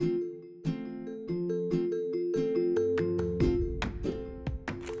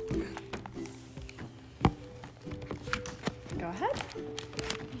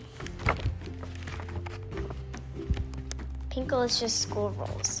Pinkalicious school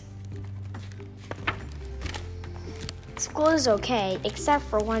rules. School is okay, except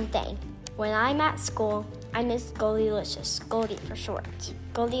for one thing. When I'm at school, I miss Goldilicious, Goldie for short.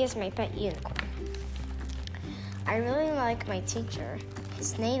 Goldie is my pet unicorn. I really like my teacher.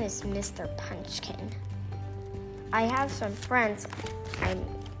 His name is Mr. Punchkin. I have some friends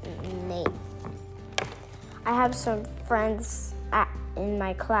in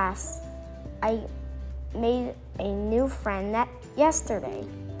my class. I made a new friend yesterday,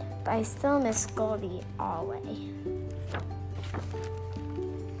 but I still miss Goldie always.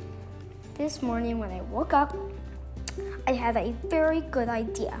 This morning when I woke up, I had a very good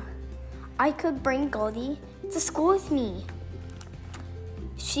idea. I could bring Goldie to school with me.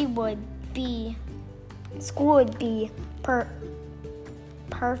 School would be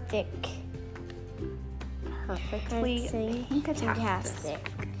perfectly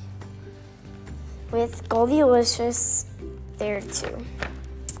fantastic. With Goldilicious there too.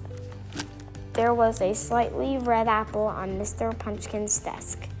 There was a slightly red apple on Mr. Punchkin's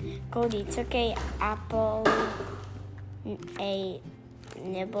desk. Goldie took a apple, a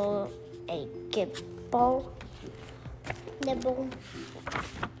nibble, a gibble,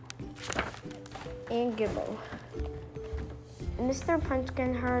 and gibble. Mr.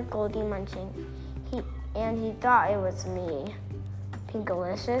 Punchkin heard Goldie munching, and he thought it was me.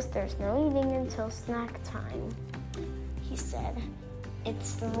 Pinkalicious, there's no eating until snack time, he said.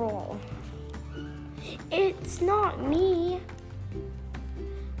 It's the rule. It's not me,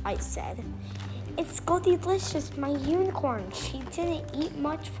 I said. It's Goldilicious, my unicorn. She didn't eat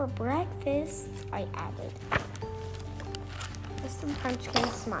much for breakfast, I added. Mr.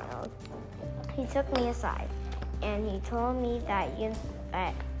 Punchkin smiled. He took me aside, and he told me that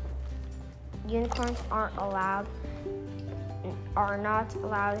unicorns are not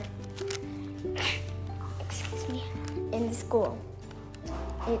allowed in the school.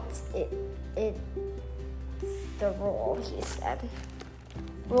 It's the rule, he said.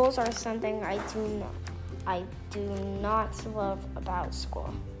 Rules are something I do not love about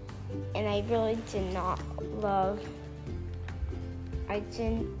school. And I really did not love I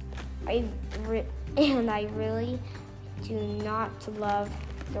really do not love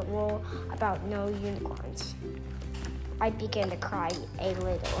the rule about no unicorns. I began to cry a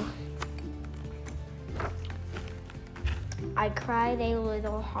little. I cried a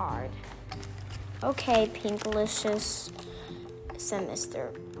little hard. Okay, Pinkalicious, said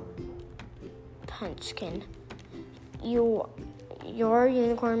Mr. Punchkin. Your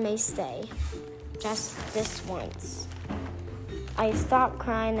unicorn may stay, just this once. I stopped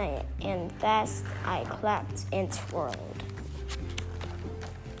crying and fast I clapped and twirled.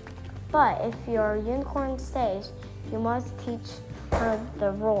 But if your unicorn stays, you must teach her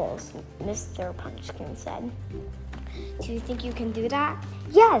the rules, Mr. Punchkin said. Do you think you can do that?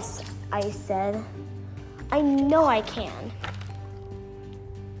 Yes, I said. I know I can.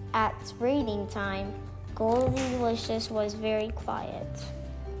 At reading time, Goldilicious was very quiet.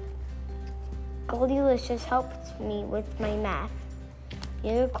 Goldilicious helped me with my math.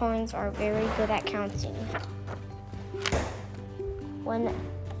 Unicorns are very good at counting. When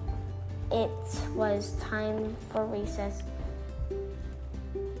it was time for recess,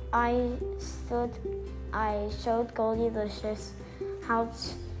 I showed Goldilicious how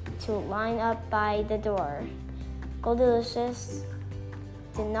to line up by the door. Goldilicious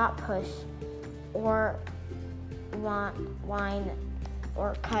did not push or whine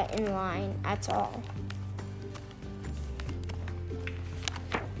or cut in line at all.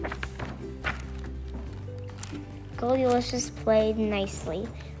 Goldilicious played nicely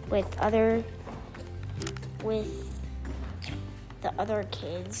with the other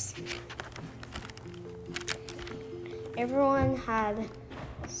kids. Everyone had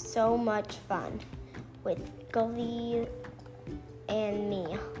so much fun with Goldie and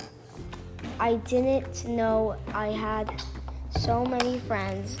me. I didn't know I had so many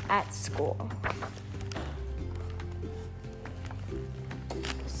friends at school.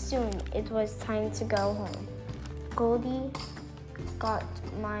 Soon it was time to go home. Goldie got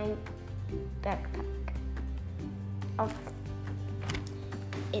my backpack off.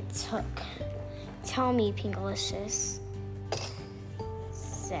 It took. Tell me, Pinkalicious,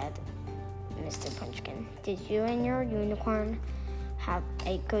 said Mr. Punchkin. Did you and your unicorn have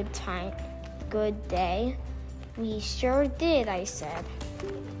a good day? We sure did, I said.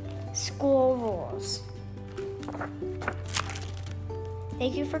 School rules.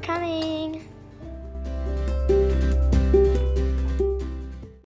 Thank you for coming.